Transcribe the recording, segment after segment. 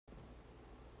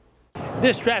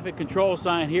This traffic control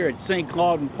sign here at St.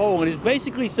 Claude and Poland is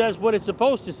basically says what it's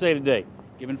supposed to say today,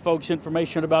 giving folks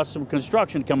information about some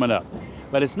construction coming up.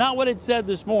 But it's not what it said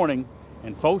this morning,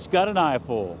 and folks got an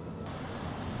eyeful.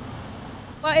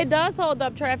 Well, it does hold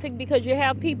up traffic because you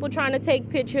have people trying to take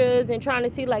pictures and trying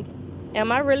to see, like,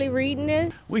 am I really reading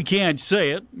this? We can't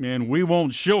say it, and we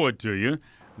won't show it to you.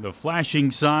 The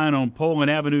flashing sign on Poland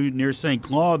Avenue near St.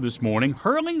 Claude this morning,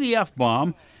 hurling the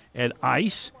F-bomb at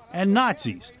ICE and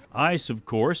Nazis. ICE, of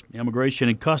course, Immigration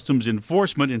and Customs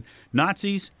Enforcement, and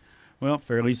Nazis, well,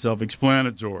 fairly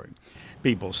self-explanatory.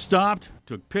 People stopped,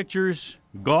 took pictures,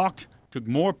 gawked, took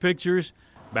more pictures,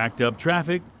 backed up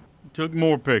traffic, took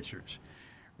more pictures.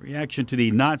 Reaction to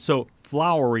the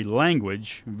not-so-flowery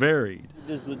language varied.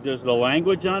 Does the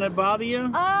language on it bother you?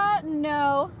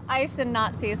 No. ICE and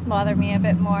Nazis bother me a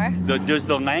bit more. Does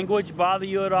the language bother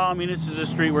you at all? I mean, this is a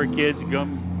street where kids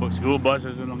come, school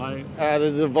buses and the like.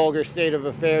 This is a vulgar state of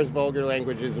affairs. Vulgar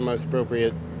language is the most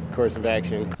appropriate course of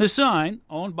action. The sign,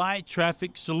 owned by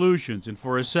Traffic Solutions, and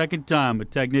for a second time, a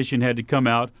technician had to come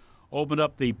out, open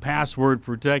up the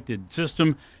password-protected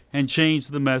system, and change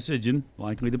the message and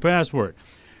likely the password.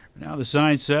 Now the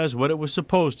sign says what it was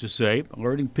supposed to say,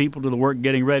 alerting people to the work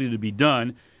getting ready to be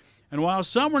done. And while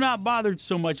some were not bothered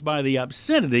so much by the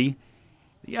obscenity,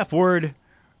 the F word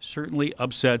certainly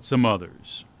upset some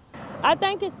others. I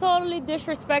think it's totally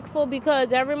disrespectful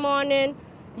because every morning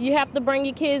you have to bring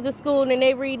your kids to school and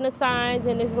they reading the signs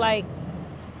and it's like,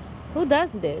 who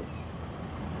does this?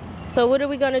 So what are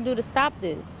we going to do to stop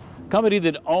this? Company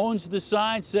that owns the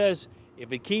sign says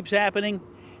if it keeps happening,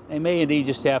 they may indeed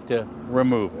just have to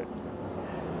remove it.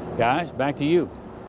 Guys, back to you.